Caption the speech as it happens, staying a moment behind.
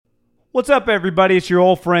What's up, everybody? It's your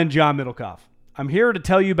old friend, John Middlecoff. I'm here to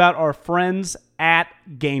tell you about our friends at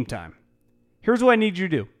Game Time. Here's what I need you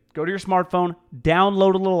to do. Go to your smartphone,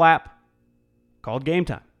 download a little app called Game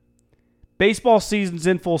Time. Baseball season's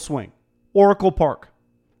in full swing. Oracle Park.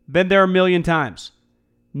 Been there a million times.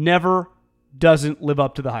 Never doesn't live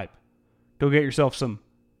up to the hype. Go get yourself some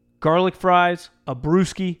garlic fries, a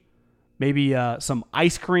brewski, maybe some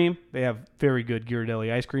ice cream. They have very good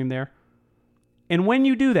Ghirardelli ice cream there. And when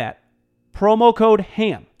you do that, promo code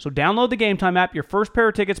HAM. So download the Game Time app. Your first pair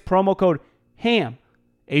of tickets, promo code HAM,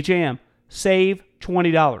 H-A-M, save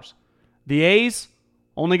 $20. The A's,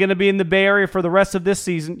 only going to be in the Bay Area for the rest of this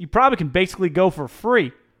season. You probably can basically go for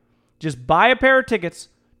free. Just buy a pair of tickets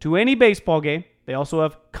to any baseball game. They also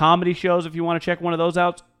have comedy shows if you want to check one of those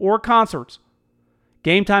out, or concerts.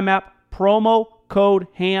 Game Time app, promo code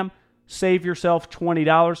HAM, save yourself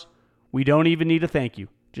 $20. We don't even need a thank you.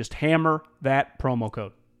 Just hammer that promo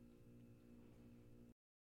code.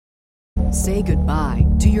 Say goodbye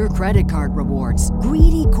to your credit card rewards.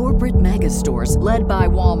 Greedy corporate mega stores, led by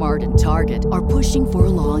Walmart and Target, are pushing for a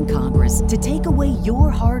law in Congress to take away your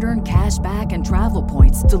hard-earned cash back and travel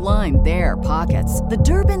points to line their pockets. The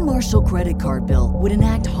Durbin-Marshall credit card bill would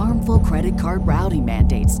enact harmful credit card routing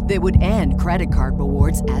mandates that would end credit card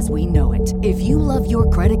rewards as we know it. If you love your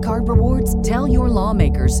credit card rewards, tell your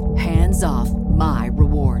lawmakers, hands off my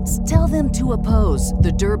rewards. Tell them to oppose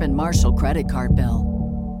the Durbin-Marshall credit card bill.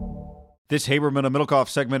 This Haberman and Middlecoff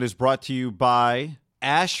segment is brought to you by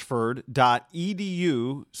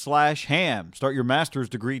ashford.edu/ham. Start your master's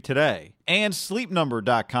degree today. And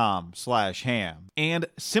sleepnumber.com/ham. And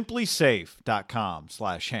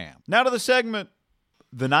simplysafe.com/ham. Now to the segment.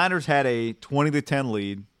 The Niners had a 20-10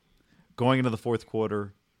 lead going into the fourth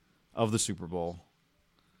quarter of the Super Bowl.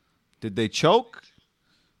 Did they choke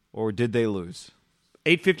or did they lose?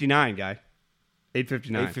 8:59, guy.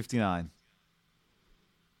 8:59. 8:59.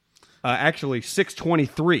 Actually,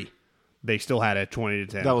 6:23, they still had a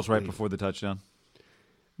 20-10. That was right before the touchdown.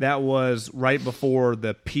 That was right before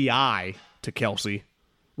the PI to Kelsey,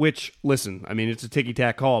 which, listen, I mean, it's a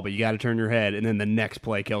ticky-tack call, but you got to turn your head, and then the next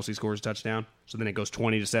play, Kelsey scores a touchdown. So then it goes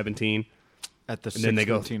 20-17. At the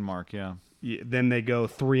 6:15 mark, yeah. Then they go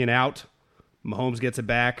 3 and out. Mahomes gets it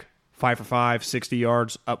back, 5 for 5, 60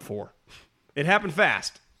 yards, up 4. It happened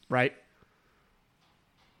fast, right?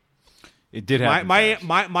 It did happen.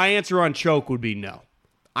 My answer on choke would be no.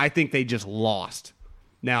 I think they just lost.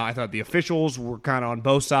 Now, I thought the officials were kind of on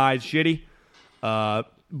both sides shitty, but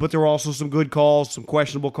there were also some good calls, some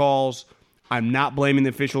questionable calls. I'm not blaming the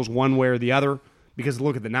officials one way or the other because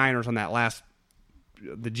look at the Niners on that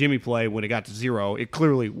the Jimmy play when it got to 0. It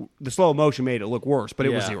clearly, the slow motion made it look worse, but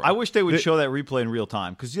it was 0. I wish they would show that replay in real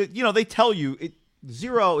time because, they tell you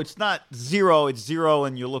 0, it's not 0, it's 0,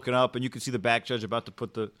 and you're looking up, and you can see the back judge about to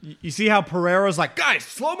put the... You see how Pereira's like, guys,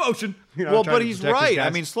 slow motion. But he's right.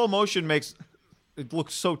 I mean, slow motion makes it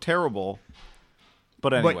look so terrible.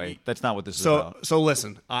 But anyway, that's not what this is about. So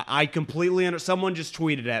listen, I completely understand. Someone just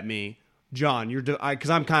tweeted at me, John,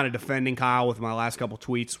 because I'm kind of defending Kyle with my last couple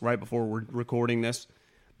tweets right before we're recording this.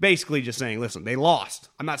 Basically just saying, listen, they lost.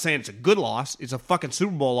 I'm not saying it's a good loss. It's a fucking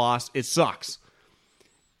Super Bowl loss. It sucks.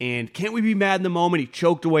 And can't we be mad in the moment he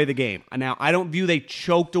choked away the game? Now, I don't view they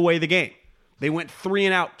choked away the game. They went 3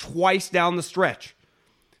 and out twice down the stretch.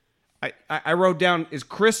 I wrote down, is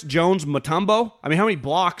Chris Jones Mutombo? I mean, how many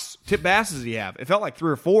blocks, tip passes did he have? It felt like 3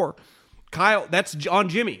 or 4. Kyle, that's on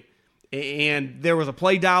Jimmy. And there was a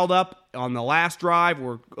play dialed up on the last drive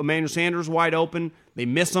where Emmanuel Sanders wide open. They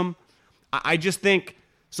miss him. I just think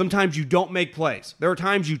sometimes you don't make plays. There are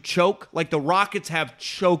times you choke, like the Rockets have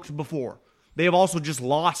choked before. They have also just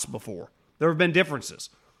lost before. There have been differences.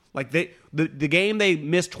 Like the game they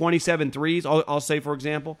missed 27 threes, I'll say, for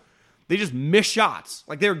example, they just missed shots.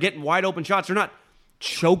 Like they were getting wide open shots. They're not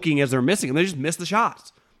choking as they're missing them. They just missed the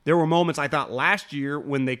shots. There were moments I thought last year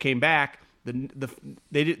when they came back,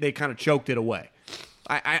 they kind of choked it away.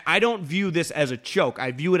 I don't view this as a choke.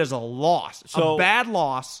 I view it as a loss. So, a bad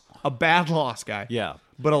loss, guy. Yeah.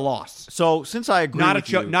 But a loss. So since I agree with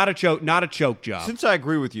you. Not a choke job. Since I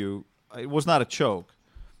agree with you, it was not a choke.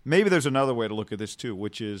 Maybe there's another way to look at this too,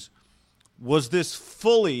 which is, was this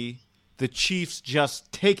fully the Chiefs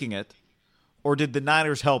just taking it, or did the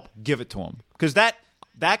Niners help give it to them? Because that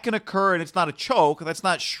can occur, and it's not a choke. That's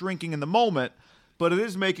not shrinking in the moment, but it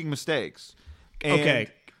is making mistakes. And okay.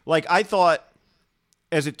 Like I thought,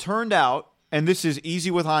 as it turned out, and this is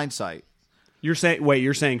easy with hindsight. You're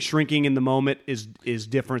saying shrinking in the moment is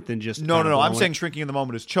different than just no. I'm saying shrinking in the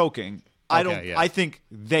moment is choking. I think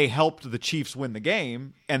they helped the Chiefs win the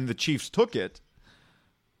game, and the Chiefs took it.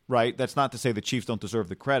 right? That's not to say the Chiefs don't deserve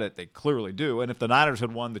the credit. They clearly do. And if the Niners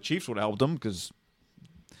had won, the Chiefs would have helped them because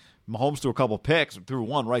Mahomes threw a couple picks, threw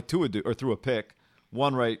one right to threw a pick,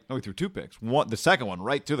 one right. No, he threw 2 picks. The second one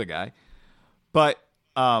right to the guy. But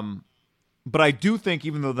I do think,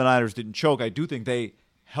 even though the Niners didn't choke, I do think they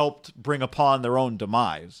helped bring upon their own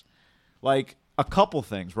demise. Like a couple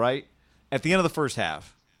things, right? At the end of the first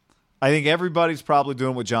half, I think everybody's probably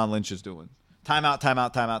doing what John Lynch is doing. Timeout,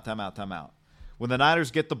 timeout, timeout, timeout, timeout. When the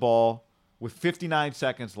Niners get the ball with 59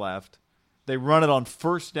 seconds left, they run it on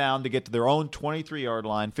first down to get to their own 23-yard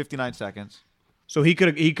line, 59 seconds. So he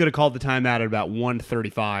could have called the timeout at about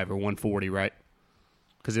 135 or 140, right?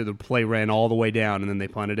 Because the play ran all the way down and then they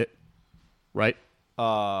punted it, right?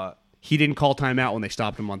 He didn't call timeout when they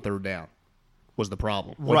stopped him on third down. Was the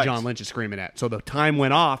problem? What Right. John Lynch is screaming at. So the time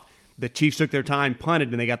went off. The Chiefs took their time, punted,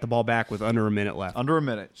 and they got the ball back with under a minute left. Under a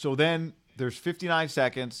minute. So then there's 59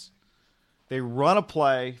 seconds. They run a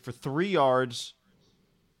play for 3 yards.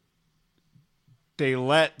 They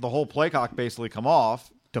let the whole play clock basically come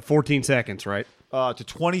off. To 14 seconds, right? To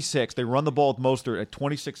 26. They run the ball with Mostert at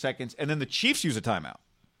 26 seconds, and then the Chiefs use a timeout.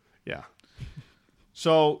 Yeah.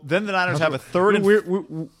 So then the Niners have a third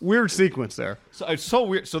and weird sequence there. So it's so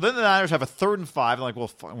weird. So then the Niners have a 3rd and 5. I'm like, well,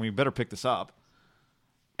 we better pick this up.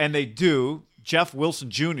 And they do. Jeff Wilson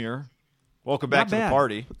Jr., welcome back to the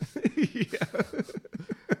party,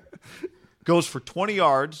 goes for 20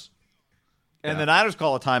 yards, and the Niners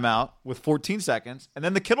call a timeout with 14 seconds, and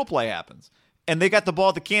then the Kittle play happens. And they got the ball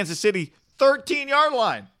at the Kansas City 13-yard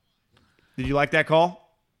line. Did you like that call?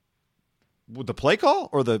 With the play call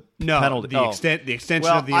or the penalty? The extension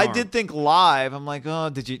well, of the arm. I did think live. I'm like, oh,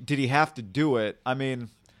 did he have to do it? I mean,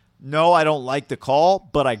 no, I don't like the call,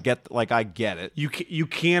 but I get it. You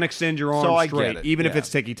can't extend your arm So I straight, get it, even if yeah. it's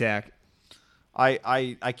ticky tack.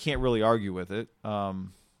 I can't really argue with it.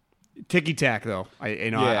 Ticky tack though. I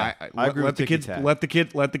agree let with the kids ticky-tack.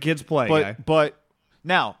 let the kids play. guy. But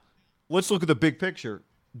now let's look at the big picture.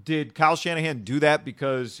 Did Kyle Shanahan do that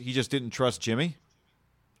because he just didn't trust Jimmy?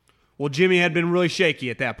 Well, Jimmy had been really shaky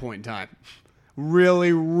at that point in time.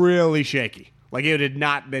 Really, really shaky. Like it had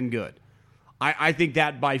not been good. I think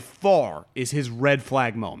that by far is his red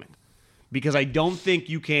flag moment. Because I don't think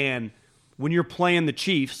you can, when you're playing the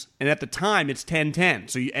Chiefs, and at the time it's 10-10.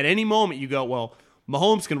 So at any moment you go, well,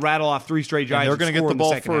 Mahomes can rattle off 3 straight drives. And they're going to get the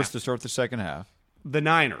ball first half. to start the second half. The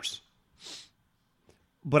Niners.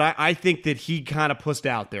 But I think that he kind of pussed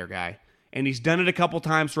out there, guy. And he's done it a couple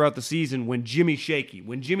times throughout the season when Jimmy's shaky.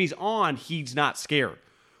 When Jimmy's on, he's not scared.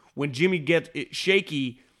 When Jimmy gets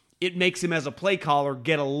shaky, it makes him as a play caller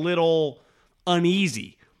get a little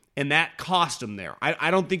uneasy. And that cost him there.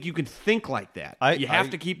 I don't think you can think like that. You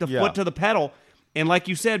have to keep the foot to the pedal. And like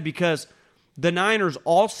you said, because the Niners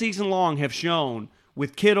all season long have shown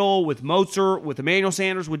with Kittle, with Mostert, with Emmanuel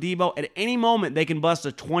Sanders, with Debo, at any moment they can bust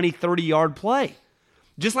a 20, 30-yard play.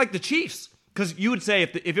 Just like the Chiefs. Because you would say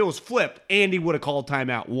if it was flipped, Andy would have called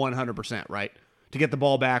timeout 100%, right? To get the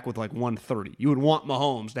ball back with like 130. You would want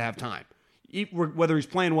Mahomes to have time. Whether he's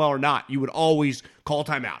playing well or not, you would always call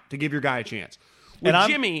timeout to give your guy a chance. With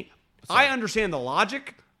Jimmy, I understand the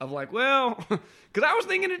logic of like, well, because I was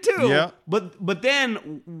thinking it too. Yeah. But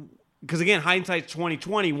then, because again, hindsight's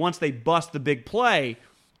 20/20. Once they bust the big play,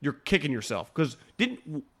 you're kicking yourself. Because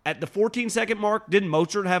at the 14-second mark, didn't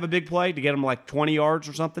Mostert have a big play to get him like 20 yards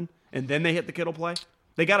or something? And then they hit the Kittle play?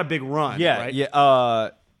 They got a big run, right?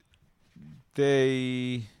 Yeah.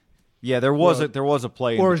 There was a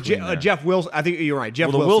play. Or in between there. Jeff Wilson. I think you're right. The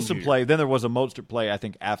Wilson Jr. play. Then there was a Mostert play. I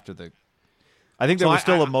think after the. I think there was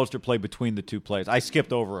still a Mostert play between the two plays. I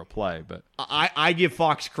skipped over a play, but I give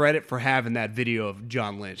Fox credit for having that video of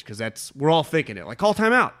John Lynch because we're all thinking it. Like, call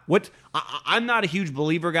timeout. I'm not a huge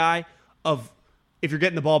believer, guy, of if you're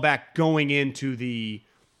getting the ball back going into the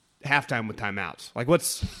halftime with timeouts. Like,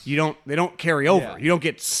 they don't carry over. Yeah. You don't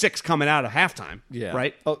get 6 coming out of halftime. yeah,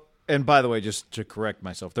 Right? Oh, and by the way, just to correct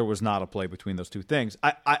myself, there was not a play between those two things.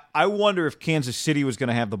 I wonder if Kansas City was going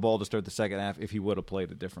to have the ball to start the second half if he would have played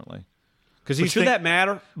it differently. But should that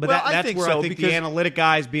matter? But Well, that's I think where so, I think the because- analytic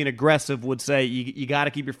guys being aggressive would say you got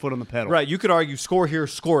to keep your foot on the pedal. Right, you could argue score here,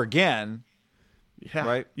 score again. Yeah.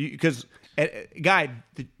 Right? Because, guy,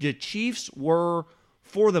 the Chiefs were,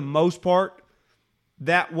 for the most part,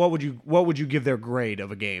 what would you give their grade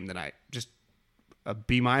of a game tonight? Just a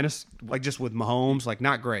B-, like just with Mahomes, like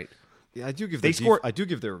not great. Yeah, I do give I do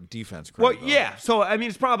give their defense Well, credit. though. yeah. So I mean,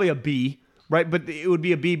 it's probably a B, right? But it would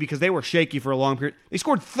be a B because they were shaky for a long period. They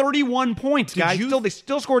scored 31 points, guys. They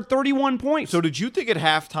still scored 31 points. So did you think at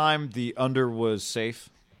halftime the under was safe?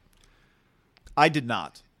 I did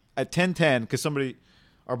not. At 10-10, because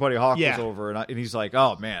our buddy Hawk was over, and he's like,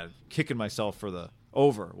 "Oh man, kicking myself for the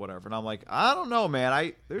over, whatever. And I'm like, I don't know,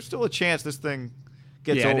 man. There's still a chance this thing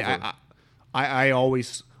gets over.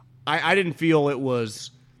 I didn't feel it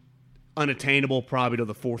was unattainable probably to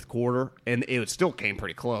the fourth quarter, and it still came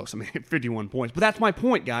pretty close. I mean, 51 points. But that's my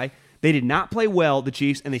point, guy. They did not play well, the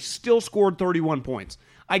Chiefs, and they still scored 31 points.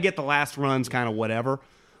 I get the last run's kind of whatever,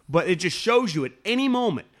 but it just shows you at any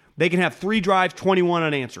moment they can have 3 drives, 21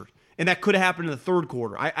 unanswered. And that could have happened in the third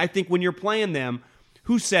quarter. I think when you're playing them,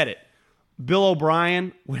 who said it? Bill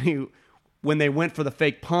O'Brien, when they went for the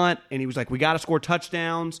fake punt, and he was like, we got to score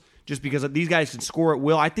touchdowns just because these guys can score at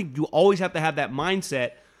will. I think you always have to have that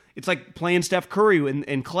mindset. It's like playing Steph Curry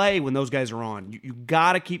and Clay when those guys are on. You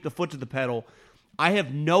got to keep the foot to the pedal. I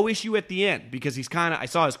have no issue at the end because I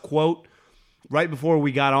saw his quote right before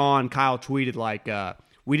we got on. Kyle tweeted like,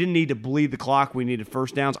 we didn't need to bleed the clock. We needed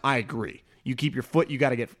first downs. I agree. You keep your foot. You got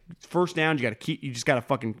to get first downs. You just got to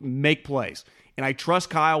fucking make plays. And I trust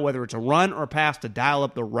Kyle, whether it's a run or a pass, to dial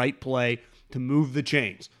up the right play to move the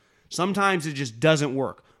chains. Sometimes it just doesn't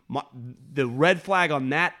work. The red flag on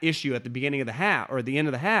that issue at the beginning of the half or at the end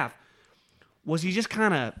of the half was he just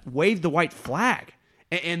kind of waved the white flag.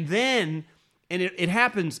 And then it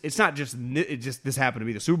happens. It's not just this happened to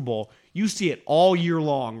be the Super Bowl. You see it all year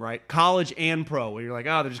long, right? College and pro, where you're like,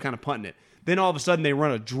 oh, they're just kind of punting it. Then all of a sudden they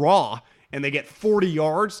run a draw and they get 40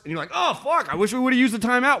 yards, and you're like, oh, fuck, I wish we would have used the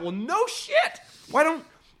timeout. Well, no shit. Why don't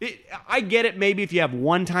 – I get it. Maybe if you have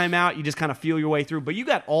one timeout, you just kind of feel your way through. But you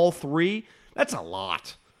got all 3. That's a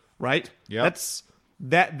lot, right? Yeah.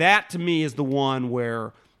 That to me is the one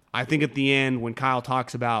where I think at the end when Kyle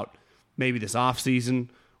talks about maybe this offseason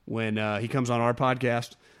when he comes on our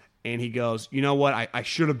podcast and he goes, you know what, I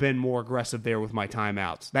should have been more aggressive there with my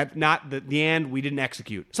timeouts. That's not the end. We didn't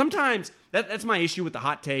execute. Sometimes that's my issue with the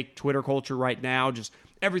hot take Twitter culture right now. Just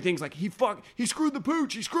everything's like, he screwed the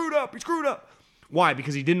pooch. He screwed up. Why?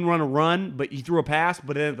 Because he didn't run a run, but he threw a pass.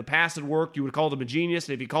 But then if the pass had worked, you would have called him a genius.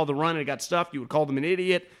 And if he called the run and it got stuffed, you would call him an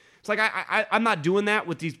idiot. It's like I'm not doing that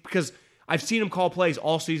with these because I've seen him call plays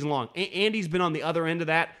all season long. Andy's been on the other end of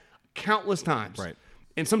that countless times. Right.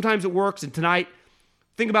 And sometimes it works. And tonight,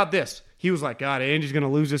 think about this. He was like, God, Andy's going to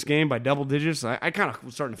lose this game by double digits. I kind of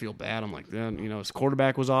was starting to feel bad. I'm like, his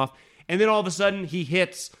quarterback was off. And then all of a sudden, he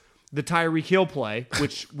hits the Tyreek Hill play,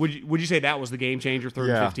 which would you say that was the game changer,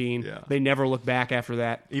 3rd and 15? Yeah. They never looked back after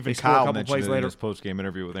that. Even they scored Kyle a couple mentioned plays it later. in his post-game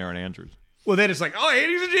interview with Aaron Andrews. Well, then it's like, oh,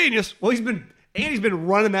 Andy's a genius. Well, Andy's been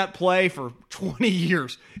running that play for 20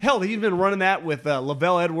 years. Hell, he's been running that with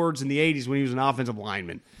Lavelle Edwards in the 80s when he was an offensive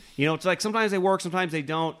lineman. It's like sometimes they work, sometimes they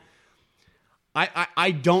don't.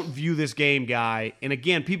 I don't view this game, guy. And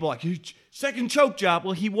again, people are like, second choke job.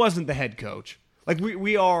 Well, he wasn't the head coach. Like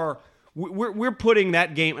we're putting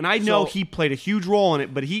that game, and I know he played a huge role in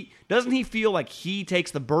it, but doesn't he feel like he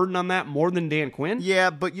takes the burden on that more than Dan Quinn? Yeah,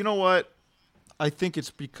 but you know what? I think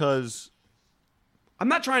it's because I'm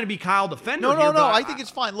not trying to be Kyle defender. No. I think it's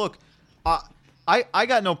fine. Look, I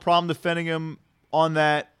got no problem defending him on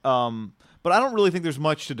that, but I don't really think there's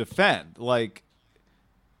much to defend. Like,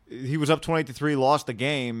 he was up 28-3, lost the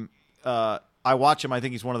game. I watch him. I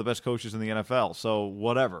think he's one of the best coaches in the NFL. So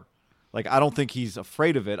whatever. Like, I don't think he's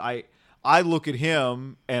afraid of it. I look at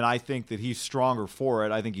him and I think that he's stronger for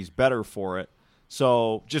it. I think he's better for it.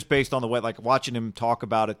 So just based on the way, like watching him talk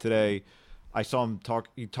about it today, I saw him talk.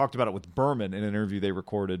 He talked about it with Berman in an interview they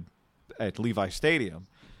recorded at Levi Stadium.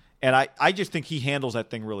 And I just think he handles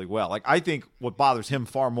that thing really well. Like, I think what bothers him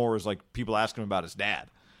far more is like people asking him about his dad.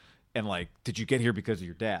 And like, did you get here because of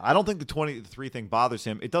your dad? I don't think the 23 thing bothers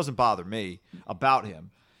him. It doesn't bother me about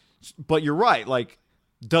him. But you're right. Like,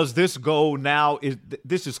 does this go now?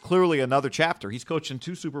 This is clearly another chapter. He's coached in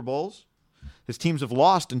 2 Super Bowls. His teams have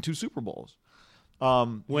lost in 2 Super Bowls.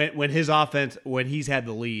 When his offense, when he's had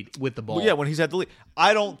the lead with the ball. Well, yeah, when he's had the lead.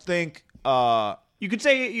 I don't think you could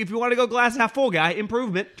say, if you want to go glass half full, guy,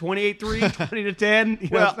 improvement, 28-3,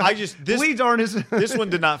 20-10. Well, the leads aren't as this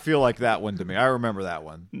one did not feel like that one to me. I remember that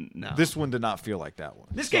one. No. This one did not feel like that one.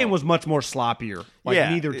 This game was much more sloppier.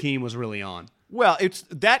 Like, neither team was really on. Well, it's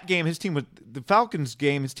that game. The Falcons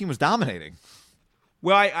game. His team was dominating.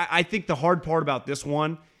 Well, I think the hard part about this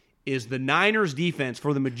one is the Niners defense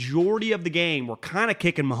for the majority of the game were kind of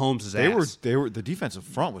kicking Mahomes' ass. They were the defensive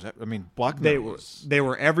front was. I mean, Buckner they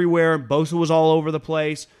were everywhere. Bosa was all over the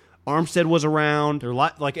place. Armstead was around. They're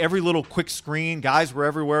like every little quick screen. Guys were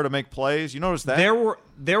everywhere to make plays. You notice that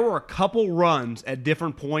there were a couple runs at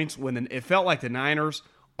different points when it felt like the Niners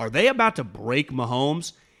are they about to break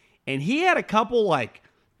Mahomes, and he had a couple like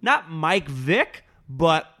not Mike Vick,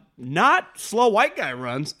 but not slow white guy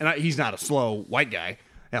runs, and he's not a slow white guy.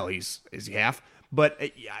 Hell, is he half? But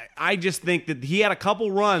I just think that he had a couple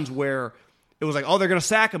runs where it was like, oh, they're going to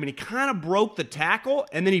sack him. And he kind of broke the tackle,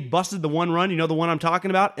 and then he busted the one run. You know the one I'm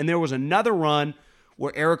talking about? And there was another run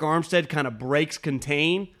where Eric Armstead kind of breaks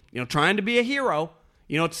contain, trying to be a hero.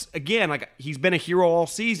 It's, again, like he's been a hero all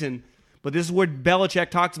season, but this is where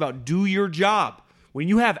Belichick talks about do your job. When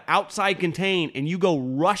you have outside contain and you go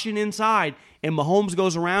rushing inside and Mahomes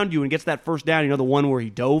goes around you and gets that first down, the one where he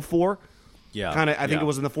dove for? Yeah. I think it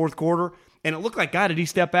was in the fourth quarter. And it looked like, God, did he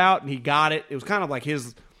step out? And he got it. It was kind of like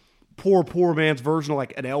his poor man's version of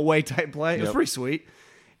like an Elway type play. It was pretty sweet.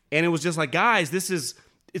 And it was just like, guys,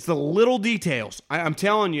 it's the little details. I'm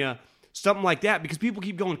telling you, something like that, because people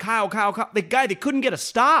keep going, Kyle. They couldn't get a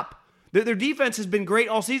stop. Their defense has been great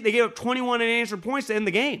all season. They gave up 21 unanswered points to end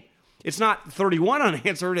the game. It's not 31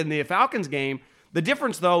 unanswered in the Falcons game. The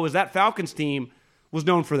difference, though, is that Falcons team was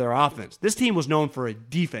known for their offense. This team was known for a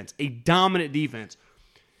defense, a dominant defense.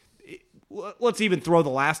 Let's even throw the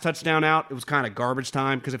last touchdown out. It was kind of garbage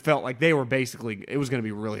time because it felt like it was going to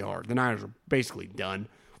be really hard. The Niners were basically done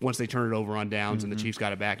once they turned it over on downs and the Chiefs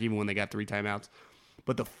got it back, even when they got 3 timeouts.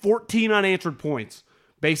 But the 14 unanswered points,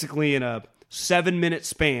 basically in a 7-minute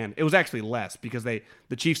span, it was actually less because the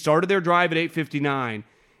Chiefs started their drive at 8:59,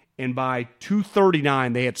 and by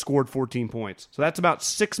 2:39 they had scored 14 points. So that's about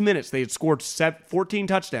 6 minutes. They had scored 14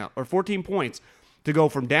 points to go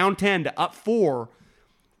from down 10 to up 4.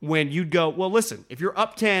 When you'd go, well, listen, if you're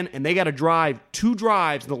up 10 and they got to drive 2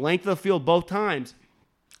 drives the length of the field both times,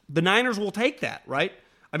 the Niners will take that, right?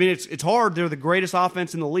 I mean, it's hard. They're the greatest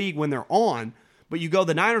offense in the league when they're on, but you go,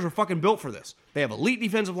 the Niners are fucking built for this. They have elite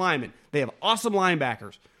defensive linemen. They have awesome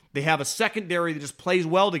linebackers. They have a secondary that just plays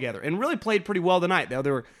well together and really played pretty well tonight. Now,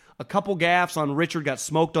 there were a couple gaffes on Richard, got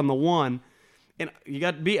smoked on the one, and you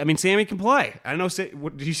got to be, I mean, Sammy can play. I know,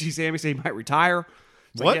 did you see Sammy say he might retire?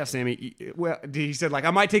 It's what? Like, yeah, Sammy. Well, he said, like,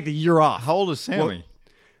 I might take the year off. How old is Sammy?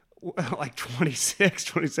 Well, like 26,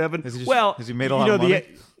 27. Has he made a lot of money?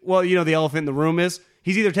 The elephant in the room is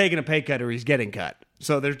he's either taking a pay cut or he's getting cut.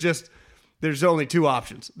 So there's only 2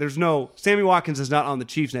 options. Sammy Watkins is not on the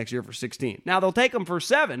Chiefs next year for 16. Now, they'll take him for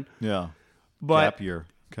 7. Yeah. But gap year.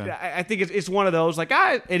 Okay. I think it's one of those, like,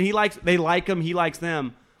 and they like him, he likes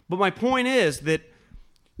them. But my point is that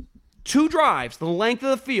 2 drives, the length of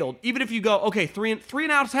the field, even if you go, okay, 3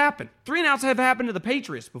 and outs happen. 3 and outs have happened to the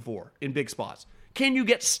Patriots before in big spots. Can you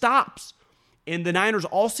get stops? And the Niners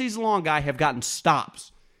all season long, have gotten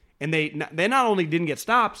stops. And they not only didn't get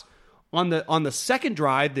stops, on the second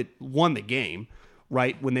drive that won the game,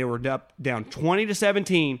 right, when they were down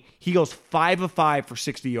 20-17, he goes 5 of 5 for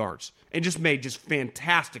 60 yards and just made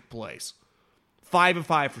fantastic plays. 5 of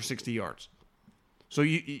 5 for 60 yards. So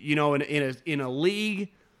in a league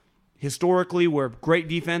historically where great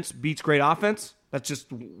defense beats great offense, that's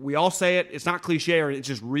just, we all say it. It's not cliche or it's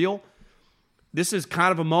just real. This is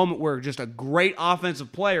kind of a moment where just a great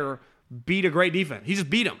offensive player beat a great defense. He just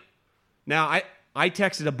beat him. Now, I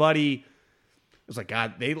texted a buddy. It was like,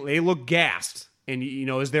 God, they look gassed. And,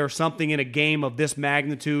 is there something in a game of this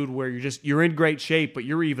magnitude where you're in great shape, but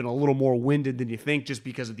you're even a little more winded than you think just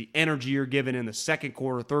because of the energy you're given in the second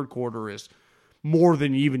quarter, third quarter is more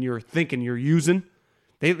than even you're thinking you're using?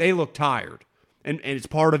 They look tired. And it's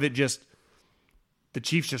part of it just the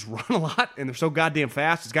Chiefs just run a lot, and they're so goddamn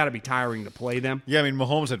fast, it's got to be tiring to play them. Yeah, I mean,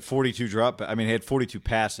 Mahomes had 42 he had 42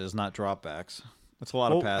 passes, not dropbacks. That's a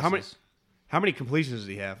lot of passes. How many completions does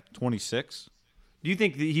he have? 26. Do you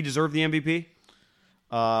think that he deserved the MVP?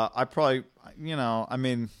 I probably,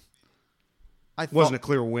 Wasn't a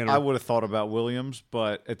clear winner. I would have thought about Williams,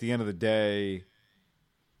 but at the end of the day,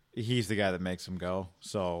 he's the guy that makes him go.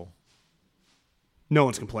 So no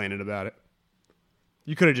one's complaining about it.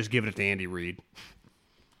 You could have just given it to Andy Reid.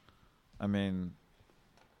 I mean,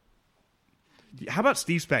 how about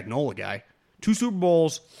Steve Spagnuolo, guy? 2 Super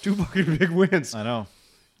Bowls, 2 fucking big wins. I know.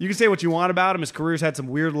 You can say what you want about him. His career's had some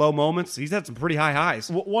weird low moments. He's had some pretty high highs.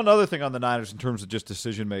 One other thing on the Niners in terms of just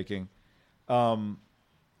decision making.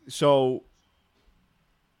 So,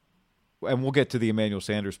 and we'll get to the Emmanuel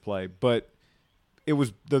Sanders play, but it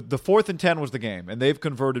was the 4th and 10 was the game, and they've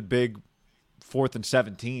converted big 4th and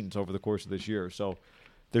 17s over the course of this year. So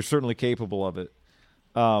they're certainly capable of it.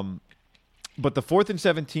 But the 4th and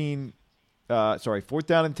 17, 4th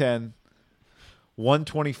down and 10,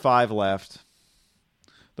 1:25 left.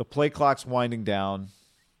 The play clock's winding down,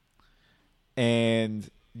 and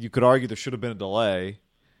you could argue there should have been a delay.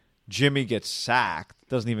 Jimmy gets sacked,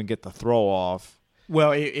 doesn't even get the throw off.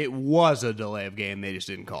 Well, it was a delay of game. They just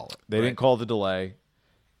didn't call it. They didn't call the delay.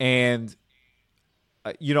 And,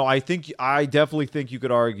 I definitely think you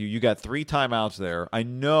could argue you got 3 timeouts there. I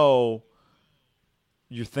know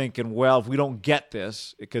you're thinking, well, if we don't get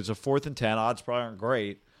this, because a 4th and 10, odds probably aren't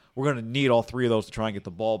great. we're going to need all three of those to try and get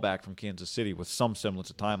the ball back from Kansas City with some semblance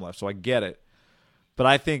of time left. So I get it. But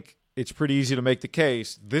I think it's pretty easy to make the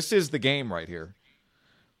case. This is the game right here.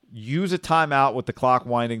 Use a timeout with the clock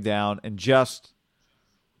winding down and just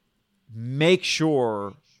make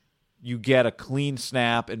sure you get a clean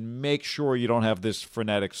snap and make sure you don't have this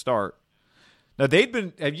frenetic start. Now,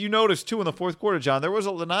 have you noticed, too, in the fourth quarter, John,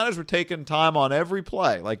 the Niners were taking time on every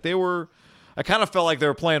play. Like, I kind of felt like they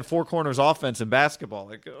were playing four corners offense in basketball.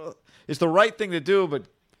 Like, it's the right thing to do, but,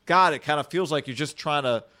 God, it kind of feels like you're just trying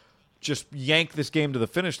to just yank this game to the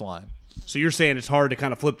finish line. So you're saying it's hard to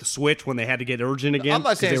kind of flip the switch when they had to get urgent again? I'm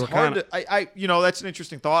not saying it's hard to – that's an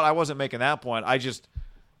interesting thought. I wasn't making that point.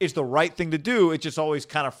 It's the right thing to do. It just always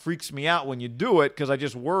kind of freaks me out when you do it because I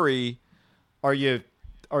just worry, are you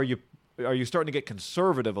starting to get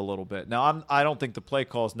conservative a little bit? Now, I don't think the play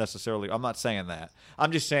call is necessarily – I'm not saying that.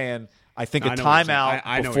 I'm just saying I think a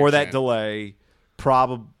timeout before that delay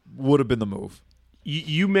probably would have been the move.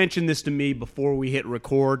 You mentioned this to me before we hit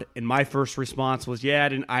record, and my first response was, I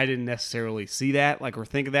didn't necessarily see that or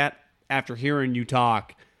think of that. After hearing you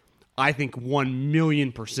talk, I think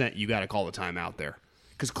 1,000,000% you got to call the timeout there.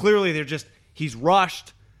 Because clearly he's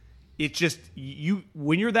rushed. It's just,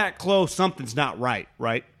 when you're that close, something's not right?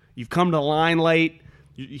 You've come to the line late.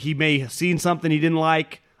 He may have seen something he didn't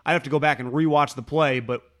like. I'd have to go back and rewatch the play,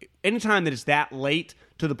 but anytime that it's that late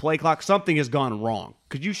to the play clock, something has gone wrong.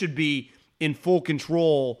 Because you should be in full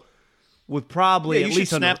control with probably at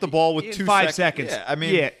least snap the ball with 2 5 seconds. Yeah,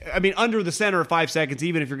 I mean, under the center of 5 seconds,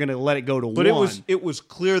 even if you're going to let it go to one. But it was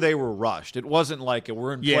clear they were rushed. It wasn't like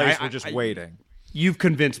we're in place, we're just waiting. You've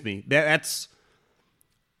convinced me.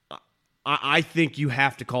 I think you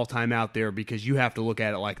have to call timeout there because you have to look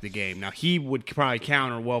at it like the game. Now, he would probably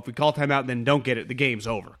counter, well, if we call timeout, then don't get it, the game's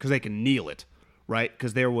over because they can kneel it, right?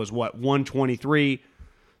 Because there was, 1:23.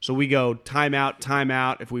 So we go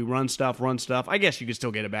timeout. If we run stuff. I guess you could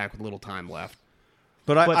still get it back with a little time left.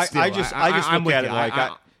 But I just look at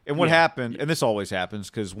it and what happened, and this always happens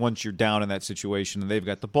because once you're down in that situation and they've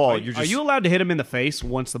got the ball, are you allowed to hit him in the face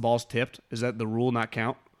once the ball's tipped? Is that the rule, not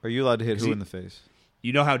count? Are you allowed to hit who in the face?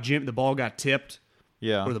 You know how the ball got tipped?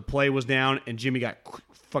 Yeah. Or the play was down and Jimmy got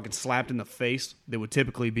fucking slapped in the face? There would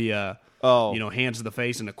typically be hands to the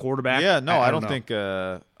face and a quarterback. Yeah, no, I don't think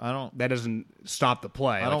I don't. That doesn't stop the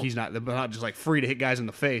play. He's not just free to hit guys in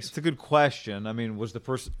the face. It's a good question. I mean, was the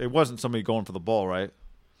person? It wasn't somebody going for the ball, right?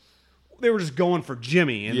 They were just going for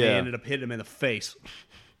Jimmy, and they ended up hitting him in the face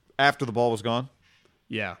after the ball was gone.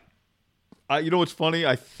 Yeah. You know what's funny?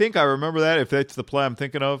 I think I remember that. If that's the play I'm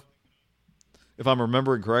thinking of, if I'm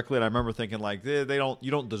remembering correctly, and I remember thinking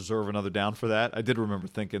you don't deserve another down for that. I did remember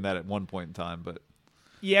thinking that at one point in time, but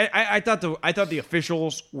yeah, I thought the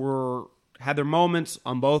officials had their moments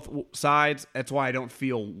on both sides. That's why I don't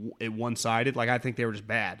feel it one-sided. I think they were just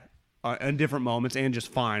bad on different moments and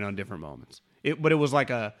just fine on different moments. But it was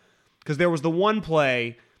because there was the one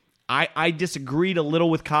play I disagreed a little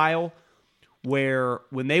with Kyle where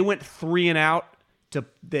when they went 3 and out,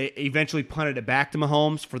 they eventually punted it back to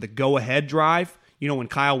Mahomes for the go-ahead drive. You know, when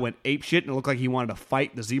Kyle went apeshit and it looked like he wanted to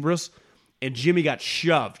fight the Zebras, and Jimmy got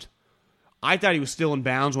shoved. I thought he was still in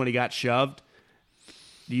bounds when he got shoved.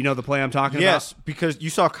 Do you know the play I'm talking about? Yes, because you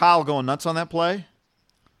saw Kyle going nuts on that play.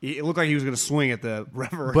 It looked like he was going to swing at the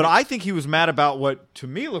referee. But I think he was mad about what, to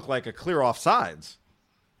me, looked like a clear offsides.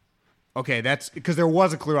 Okay, that's because there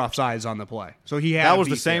was a clear offsides on the play. So he had that was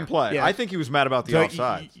the same play. Yeah. I think he was mad about the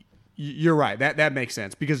offsides. You're right. That makes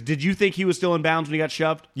sense. Because did you think he was still in bounds when he got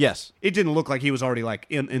shoved? Yes. It didn't look like he was already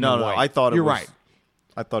in the white. No, I thought You're right.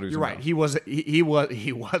 I thought he was. You're right.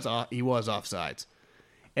 He was offsides,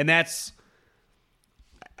 and that's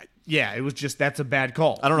it was just that's a bad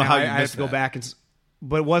call. I don't know how you I have to go back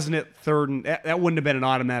but wasn't it third and that wouldn't have been an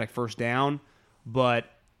automatic first down, but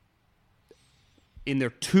in their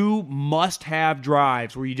 2 must-have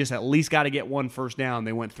drives where you just at least got to get 1 first down,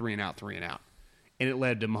 they went 3 and out, and it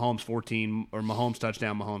led to Mahomes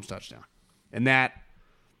touchdown, and that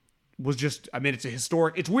was just, it's a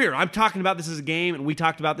historic, it's weird. I'm talking about this as a game, and we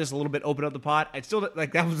talked about this a little bit, open up the pot. I still,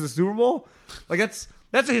 that was the Super Bowl? That's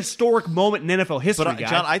a historic moment in NFL history, but, guys.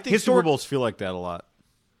 John, I think Super Bowls feel like that a lot.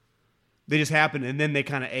 They just happen, and then they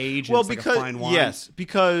kind of age, and it's like a fine wine. Yes,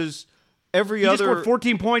 because he just scored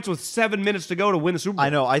 14 points with 7 minutes to go to win the Super Bowl. I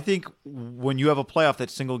know. I think when you have a playoff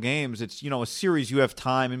that's single games, it's, a series, you have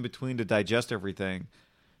time in between to digest everything.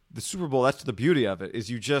 The Super Bowl, that's the beauty of it, is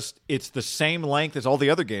it's the same length as all the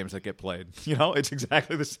other games that get played. It's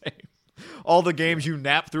exactly the same. All the games you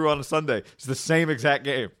nap through on a Sunday, it's the same exact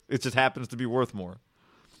game. It just happens to be worth more.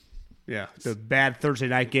 Yeah, the bad Thursday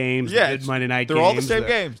night games, Yeah, the good Monday night they're games. all the same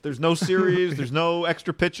games. There's no series. There's no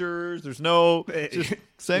extra pitchers. There's no just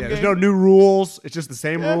same yeah, game. there's no new rules. It's just the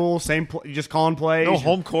same rules, same you just calling plays. No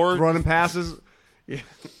home court. running passes. Yeah.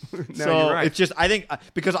 No, So you're right. it's just I think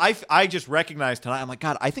because I just recognized tonight. I'm like,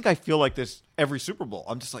 God, I think I feel like this every Super Bowl.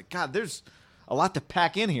 I'm just like, God, there's a lot to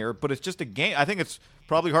pack in here, but it's just a game. I think it's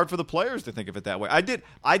probably hard for the players to think of it that way. I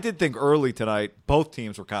did think early tonight both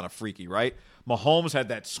teams were kind of freaky, right? Mahomes had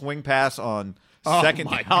that swing pass on second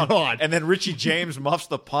my down, God. and then Richie James muffs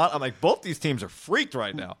the punt. I'm like, both these teams are freaked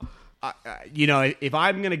right now. If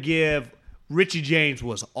I'm going to give, Richie James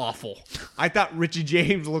was awful. I thought Richie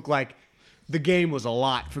James looked like the game was a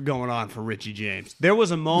lot for going on for Richie James. There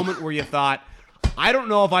was a moment where you thought, I don't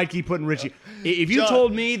know if I'd keep putting Richie. If you John.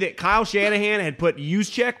 told me that Kyle Shanahan had put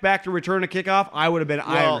Juszczyk back to return a kickoff, I would have been,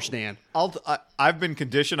 I Well, understand. I've been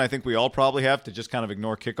conditioned. I think we all probably have to just kind of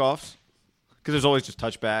ignore kickoffs because there's always just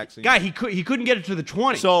touchbacks. Guy, he couldn't get it to the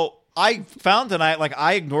 20. So I found tonight, like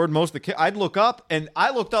I ignored most of the kick. I'd look up, and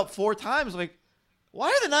I looked up 4 times. Like, why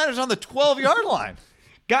are the Niners on the 12-yard line?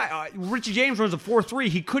 Richie James runs a 4.3.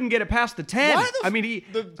 He couldn't get it past the 10.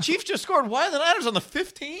 The Chiefs just scored. Why are the Niners on the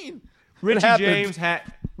 15?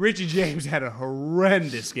 Richie James had a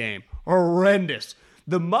horrendous game. Horrendous.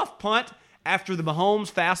 The muff punt after the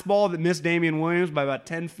Mahomes fastball that missed Damian Williams by about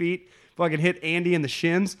 10 feet, fucking hit Andy in the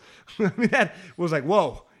shins. I mean, that was like,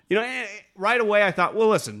 whoa. Right away I thought, well,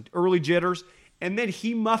 listen, early jitters. And then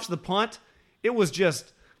he muffs the punt. It was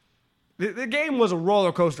just the game was a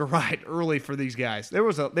roller coaster ride early for these guys. There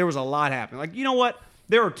was a lot happening. Like, you know what?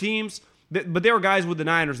 There are teams, but there are guys with the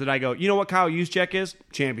Niners that I go, you know what Kyle Juszczyk is?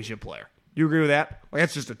 Championship player. You agree with that? Like,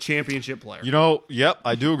 that's just a championship player. Yep,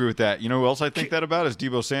 I do agree with that. You know who else I think that about is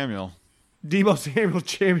Deebo Samuel. Deebo Samuel,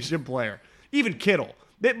 championship player. Even Kittle.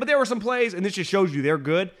 But there were some plays, and this just shows you they're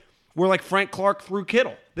good, where like Frank Clark threw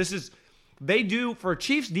Kittle. They do, for a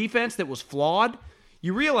Chiefs defense that was flawed,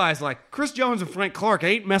 you realize like Chris Jones and Frank Clark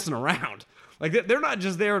ain't messing around. Like they're not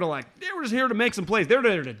just there to they were just here to make some plays. They're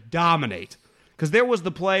there to dominate. Because there was the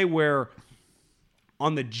play where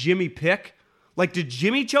on the Jimmy pick, like did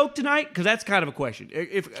Jimmy choke tonight? Because that's kind of a question.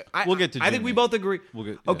 We'll get to I think Jimmy. we both agree.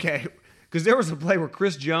 Okay. Because there was a play where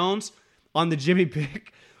Chris Jones on the Jimmy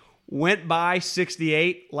pick went by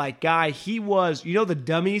 68. Like, guy, he was, the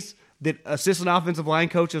dummies that assistant offensive line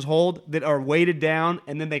coaches hold that are weighted down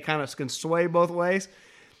and then they kind of can sway both ways.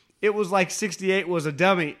 It was like 68 was a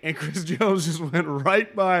dummy and Chris Jones just went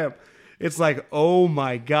right by him. It's like, oh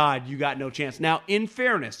my God, you got no chance. Now, in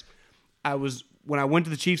fairness, when I went to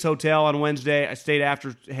the Chiefs hotel on Wednesday, I stayed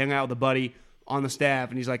after, hang out with a buddy on the staff,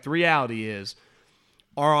 and he's like, the reality is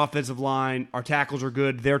our offensive line, our tackles are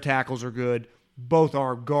good, their tackles are good. Both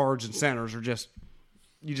our guards and centers are just,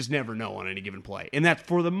 you just never know on any given play. And that's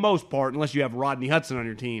for the most part, unless you have Rodney Hudson on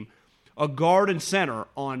your team, a guard and center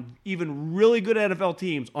on even really good NFL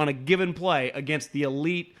teams on a given play against the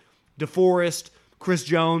elite DeForest, Chris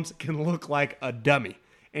Jones can look like a dummy.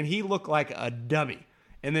 And he looked like a dummy.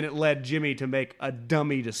 And then it led Jimmy to make a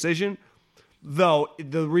dummy decision. Though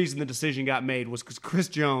the reason the decision got made was because Chris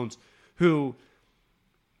Jones, who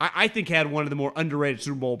I think had one of the more underrated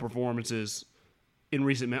Super Bowl performances in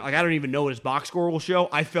recent minutes. Like, I don't even know what his box score will show.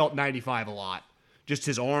 I felt 95 a lot. Just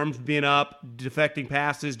his arms being up, deflecting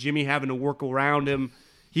passes, Jimmy having to work around him.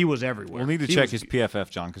 He was everywhere. We'll need to check his PFF,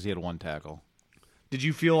 John, because he had 1 tackle. Did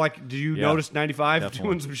you notice 95 definitely.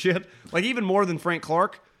 doing some shit? Like, even more than Frank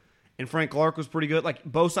Clark. And Frank Clark was pretty good. Like,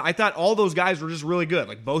 Bosa, I thought all those guys were just really good.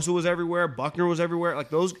 Like, Bosa was everywhere. Buckner was everywhere. Like,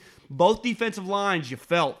 both defensive lines you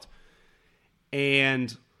felt.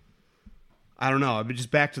 And I don't know. But just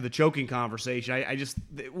back to the choking conversation.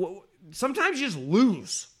 Sometimes you just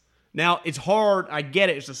lose. Now, it's hard. I get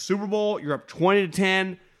it. It's a Super Bowl. You're up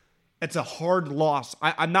 20-10. It's a hard loss.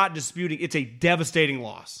 I'm not disputing. It's a devastating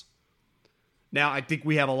loss. Now, I think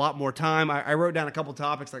we have a lot more time. I wrote down a couple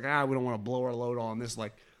topics like, we don't want to blow our load on this.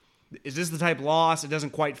 Like, is this the type of loss? It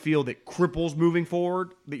doesn't quite feel that cripples moving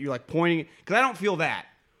forward, that you're like pointing. Because I don't feel that,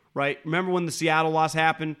 right? Remember when the Seattle loss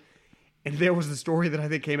happened? And there was the story that I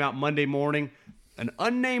think came out Monday morning. An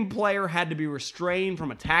unnamed player had to be restrained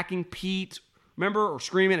from attacking Pete, remember, or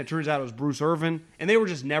screaming. It turns out it was Bruce Irvin. And they were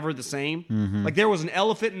just never the same. Mm-hmm. Like, there was an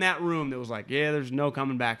elephant in that room that was like, yeah, there's no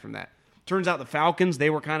coming back from that. Turns out the Falcons, they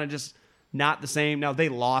were kind of just not the same. Now, they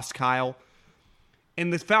lost Kyle.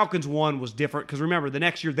 And the Falcons one was different because, remember, the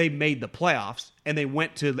next year they made the playoffs and they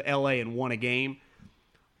went to L.A. and won a game.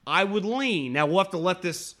 I would lean. Now, we'll have to let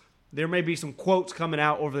this – there may be some quotes coming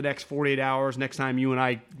out over the next 48 hours next time you and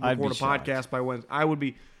I record a podcast by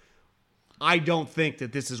Wednesday. I don't think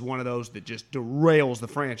that this is one of those that just derails the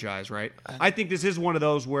franchise, right? I think this is one of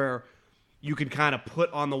those where you can kind of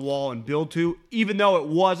put on the wall and build to, even though it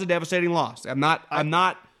was a devastating loss. I'm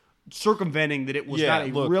not circumventing that it was not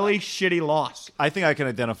a really shitty loss. I think I can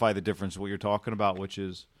identify the difference what you're talking about, which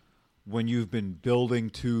is when you've been building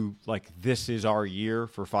to like this is our year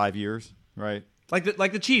for 5 years, right? Like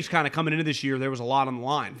the Chiefs kind of coming into this year, there was a lot on the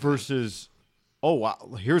line. Versus, oh wow,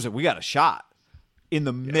 we got a shot in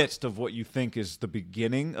the midst of what you think is the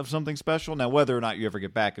beginning of something special. Now, whether or not you ever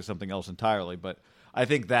get back is something else entirely, but I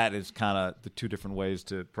think that is kind of the two different ways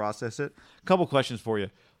to process it. A couple questions for you.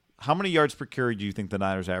 How many yards per carry do you think the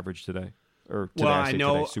Niners averaged today? Or today, Well,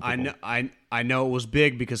 I know it was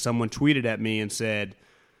big because someone tweeted at me and said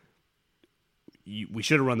we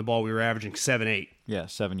should have run the ball. We were averaging 7-8. Yeah,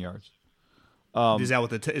 7 yards. Is that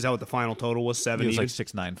what the final total was? 7. It was like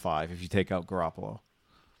 6.95 if you take out Garoppolo.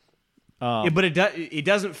 Yeah, but it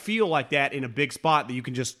doesn't feel like that in a big spot that you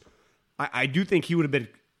can just. I do think he would have been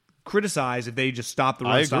criticized if they just stopped the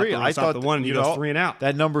run. I agree. I thought the one and he goes 3 and out.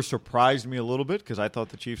 That number surprised me a little bit because I thought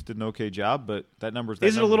the Chiefs did an okay job, but that number's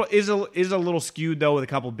is a little skewed though with a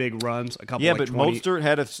couple big runs, a couple. Yeah, like but 20. Mostert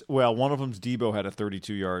had one of them's Debo had a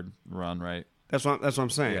 32-yard run, right? That's what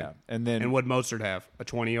I'm saying. Yeah, and what Mostert have a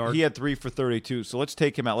 20-yard. He had 3 for 32. So let's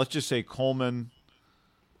take him out. Let's just say Coleman.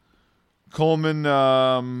 So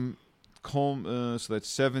that's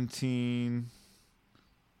 17.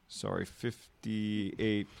 Sorry,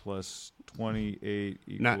 58 plus 28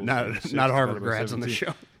 equals not Harvard grads on the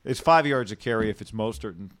show. It's 5 yards a carry if it's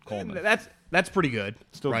Mostert and Coleman. That's pretty good.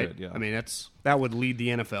 Still right? good, yeah. I mean, that would lead the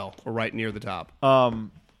NFL or right near the top.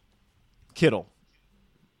 Kittle,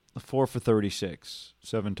 4 for 36,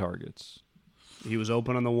 7 targets. He was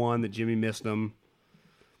open on the one that Jimmy missed him.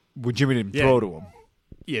 Well, Jimmy didn't throw to him.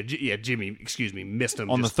 Yeah, Jimmy, missed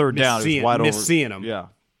him. On the third down, he was wide over. Seeing him. Yeah.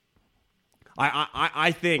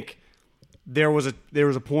 I think there was a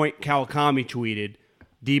point Kawakami tweeted,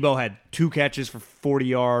 Debo had 2 catches for 40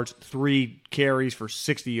 yards, 3 carries for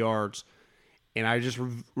 60 yards. And I just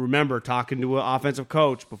remember talking to an offensive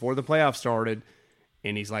coach before the playoffs started,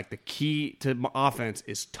 and he's like, the key to offense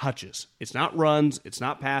is touches. It's not runs. It's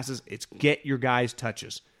not passes. It's get your guys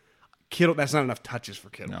touches. Kittle, that's not enough touches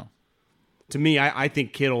for Kittle. No. To me, I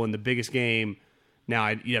think Kittle in the biggest game, now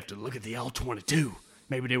you have to look at the L22.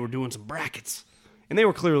 Maybe they were doing some brackets. And they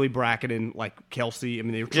were clearly bracketing like Kelsey. I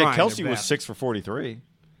mean, they were trying. Yeah, Kelsey their was best. 6 for 43.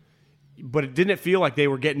 But it didn't feel like they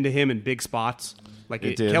were getting to him in big spots. Like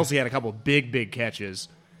It did. Kelsey had a couple of big catches,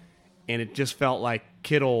 and it just felt like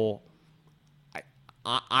Kittle.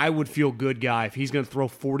 I would feel good, guy, if he's going to throw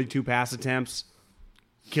 42 pass attempts.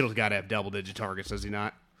 Kittle's got to have double-digit targets, does he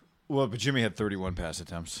not? Well, but Jimmy had 31 pass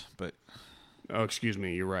attempts. But Oh, excuse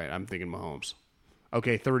me, you're right. I'm thinking Mahomes.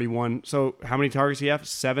 Okay, 31. So how many targets do you have?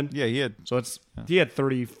 7? yeah, he had. So he had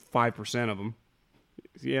 35% of them.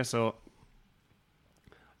 Yeah, so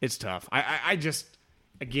it's tough. I just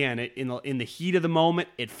again in the heat of the moment,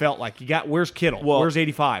 it felt like where's Kittle? Well, where's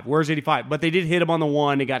 85? Where's 85? But they did hit him on the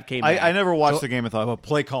one. It came back. I never watched the game and thought, well,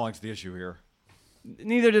 play calling's the issue here.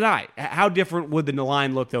 Neither did I. How different would the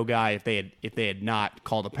line look though, guy, if they had not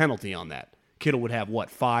called a penalty on that? Kittle would have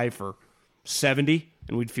 5 for 70,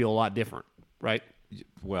 and we'd feel a lot different, right?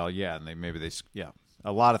 Well, yeah, and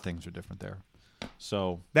a lot of things are different there.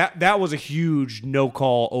 So That was a huge no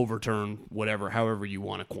call overturn, however you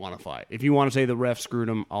want to quantify it. If you want to say the ref screwed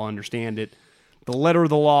him, I'll understand it. The letter of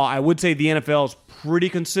the law, I would say the NFL is pretty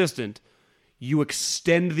consistent. You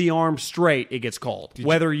extend the arm straight, it gets called.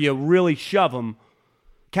 Whether you really shove him.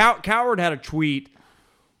 Coward had a tweet,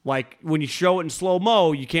 like when you show it in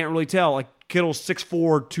slow-mo, you can't really tell. Like Kittle's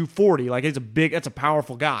 6'4", 240. Like that's a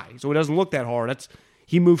powerful guy. So it doesn't look that hard.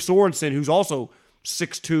 He moved Sorensen, who's also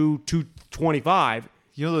 6'2", 225.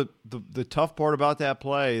 you know the tough part about that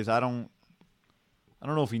play is I don't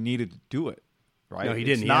know if he needed to do it. Right? No, he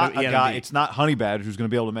didn't. It's not He had a guy. him beat. It's not Honey Badger who's going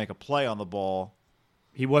to be able to make a play on the ball.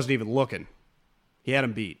 He wasn't even looking. He had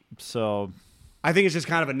him beat. So I think it's just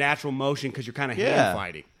kind of a natural motion because you're kind of Yeah. hand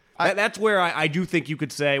fighting. That's where I do think you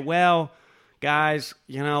could say, well, guys,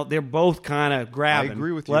 they're both kind of grabbing. I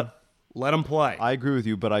agree with you. Let them play. I agree with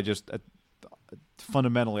you, but I just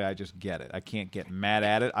fundamentally I just get it. I can't get mad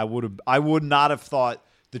at it. I would not have thought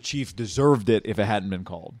the Chiefs deserved it if it hadn't been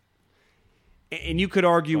called. And you could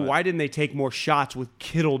argue, why didn't they take more shots with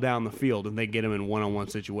Kittle down the field and they get him in one-on-one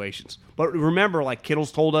situations? But remember, like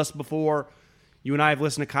Kittle's told us before, you and I have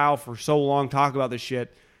listened to Kyle for so long talk about this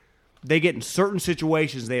shit, they get in certain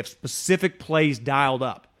situations, they have specific plays dialed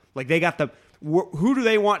up. Like they got who do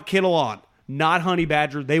they want Kittle on? Not Honey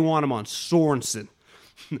Badger. They want him on Sorensen.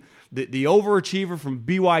 the overachiever from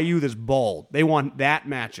BYU that's bald. They want that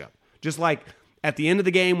matchup. Just like at the end of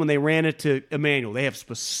the game when they ran it to Emmanuel, they have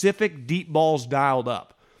specific deep balls dialed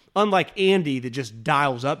up. Unlike Andy that just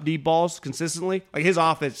dials up deep balls consistently. Like his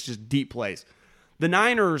offense is just deep plays. The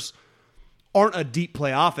Niners aren't a deep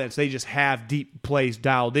play offense. They just have deep plays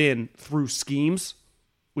dialed in through schemes.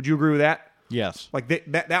 Would you agree with that? Yes. Like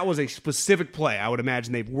that was a specific play I would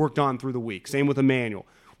imagine they've worked on through the week. Same with Emmanuel.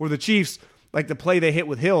 Where the Chiefs, like the play they hit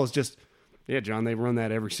with Hill is just, yeah, John, they run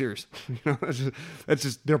that every series. That's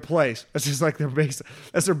just their plays. That's just like their base.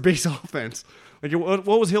 That's their base offense. Like what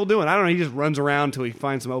was Hill doing? I don't know. He just runs around until he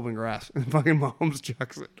finds some open grass and fucking Mahomes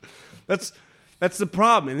chucks it. That's the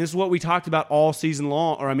problem. And this is what we talked about all season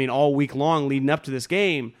long, all week long leading up to this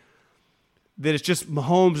game. That it's just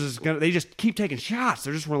Mahomes is they just keep taking shots.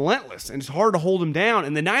 They're just relentless, and it's hard to hold them down.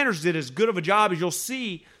 And the Niners did as good of a job as you'll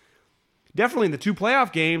see, definitely in the 2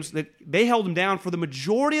 playoff games, that they held him down for the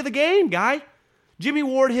majority of the game, guy. Jimmy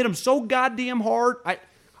Ward hit him so goddamn hard.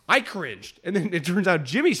 I cringed, and then it turns out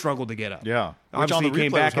Jimmy struggled to get up. Yeah, obviously on the he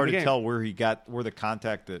came replay, back it was hard in the to tell where the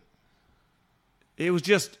contact that. It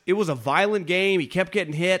was a violent game. He kept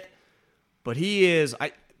getting hit, but he is.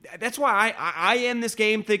 That's why I end this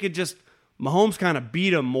game thinking just Mahomes kind of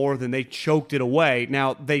beat him more than they choked it away.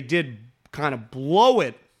 Now they did kind of blow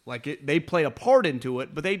it, they played a part into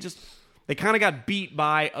it, but they kind of got beat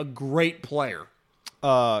by a great player.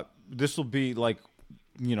 This will be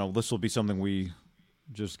this will be something we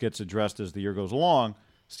just gets addressed as the year goes along.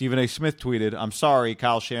 Stephen A. Smith tweeted, "I'm sorry,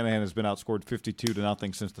 Kyle Shanahan has been outscored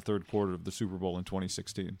 52-0 since the third quarter of the Super Bowl in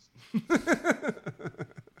 2016."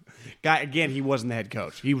 Guy, again, he wasn't the head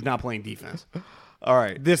coach. He was not playing defense. All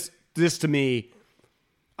right. This to me,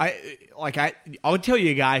 I would tell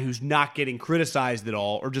you a guy who's not getting criticized at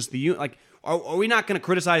all, or just are we not going to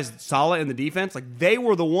criticize Saleh and the defense? Like they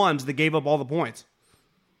were the ones that gave up all the points.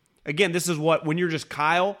 Again, this is when you're just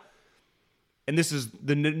Kyle. And this is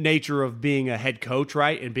the nature of being a head coach,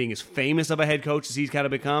 right? And being as famous of a head coach as he's kind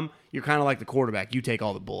of become. You're kind of like the quarterback. You take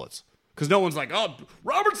all the bullets. Because no one's like, oh,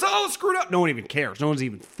 Robert Saleh screwed up. No one even cares. No one's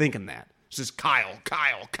even thinking that. It's just Kyle.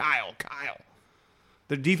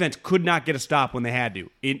 The defense could not get a stop when they had to.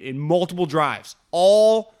 In multiple drives.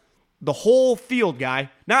 The whole field,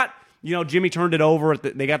 guy. Not, Jimmy turned it over.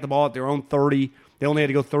 They got the ball at their own 30. They only had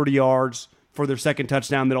to go 30 yards for their second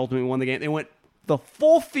touchdown that ultimately won the game. They went the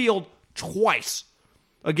full field twice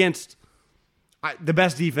against the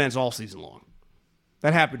best defense all season long.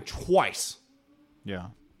 That happened twice. Yeah.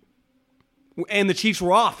 And the Chiefs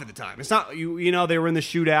were off at the time. It's not, they were in the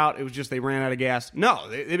shootout. It was just they ran out of gas. No,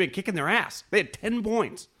 they've been kicking their ass. They had 10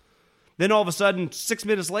 points. Then all of a sudden, 6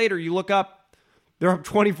 minutes later, you look up, they're up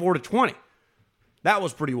 24-20. That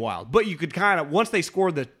was pretty wild. But you could kind of, once they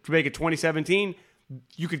scored to make it 2017,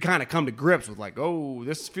 you could kind of come to grips with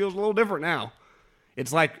this feels a little different now.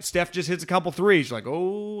 It's like Steph just hits a couple threes. You're like,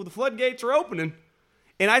 oh, the floodgates are opening.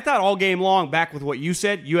 And I thought all game long, back with what you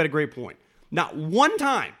said, you had a great point. Not one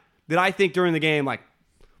time did I think during the game,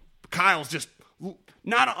 Kyle's just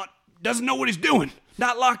doesn't know what he's doing,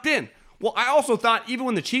 not locked in. Well, I also thought even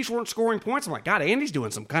when the Chiefs weren't scoring points, I'm like, God, Andy's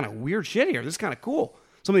doing some kind of weird shit here. This is kind of cool.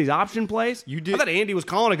 Some of these option plays. I thought Andy was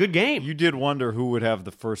calling a good game. You did wonder who would have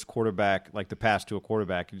the first quarterback, the pass to a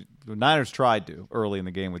quarterback. The Niners tried to early in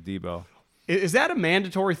the game with Debo. Is that a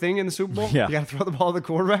mandatory thing in the Super Bowl? Yeah. You got to throw the ball to the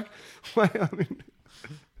quarterback?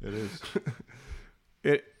 It is.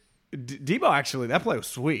 Debo, actually, that play was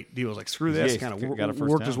sweet. Debo was like, screw this. Kind of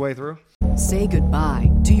worked his way through. Say goodbye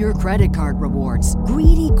to your credit card rewards.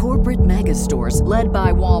 Greedy corporate mega stores, led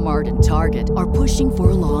by Walmart and Target, are pushing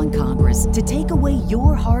for a law in Congress to take away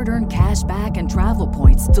your hard-earned cash back and travel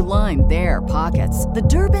points to line their pockets. The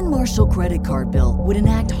Durbin-Marshall credit card bill would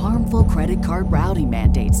enact harmful credit card routing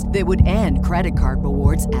mandates that would end credit card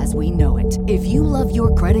rewards as we know it. If you love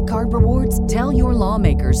your credit card rewards, tell your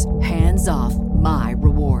lawmakers, hands off my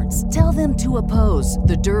rewards. Tell them to oppose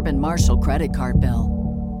the Durbin-Marshall credit card bill.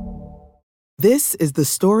 This is the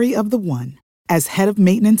story of the one. As head of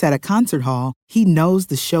maintenance at a concert hall, he knows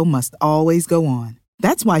the show must always go on.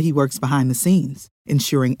 That's why he works behind the scenes,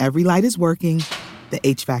 ensuring every light is working, the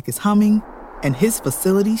HVAC is humming, and his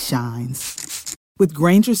facility shines. With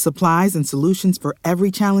Grainger's supplies and solutions for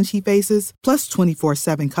every challenge he faces, plus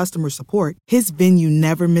 24/7 customer support, his venue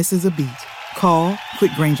never misses a beat. Call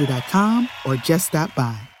quickgrainger.com or just stop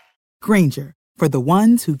by. Grainger, for the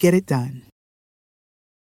ones who get it done.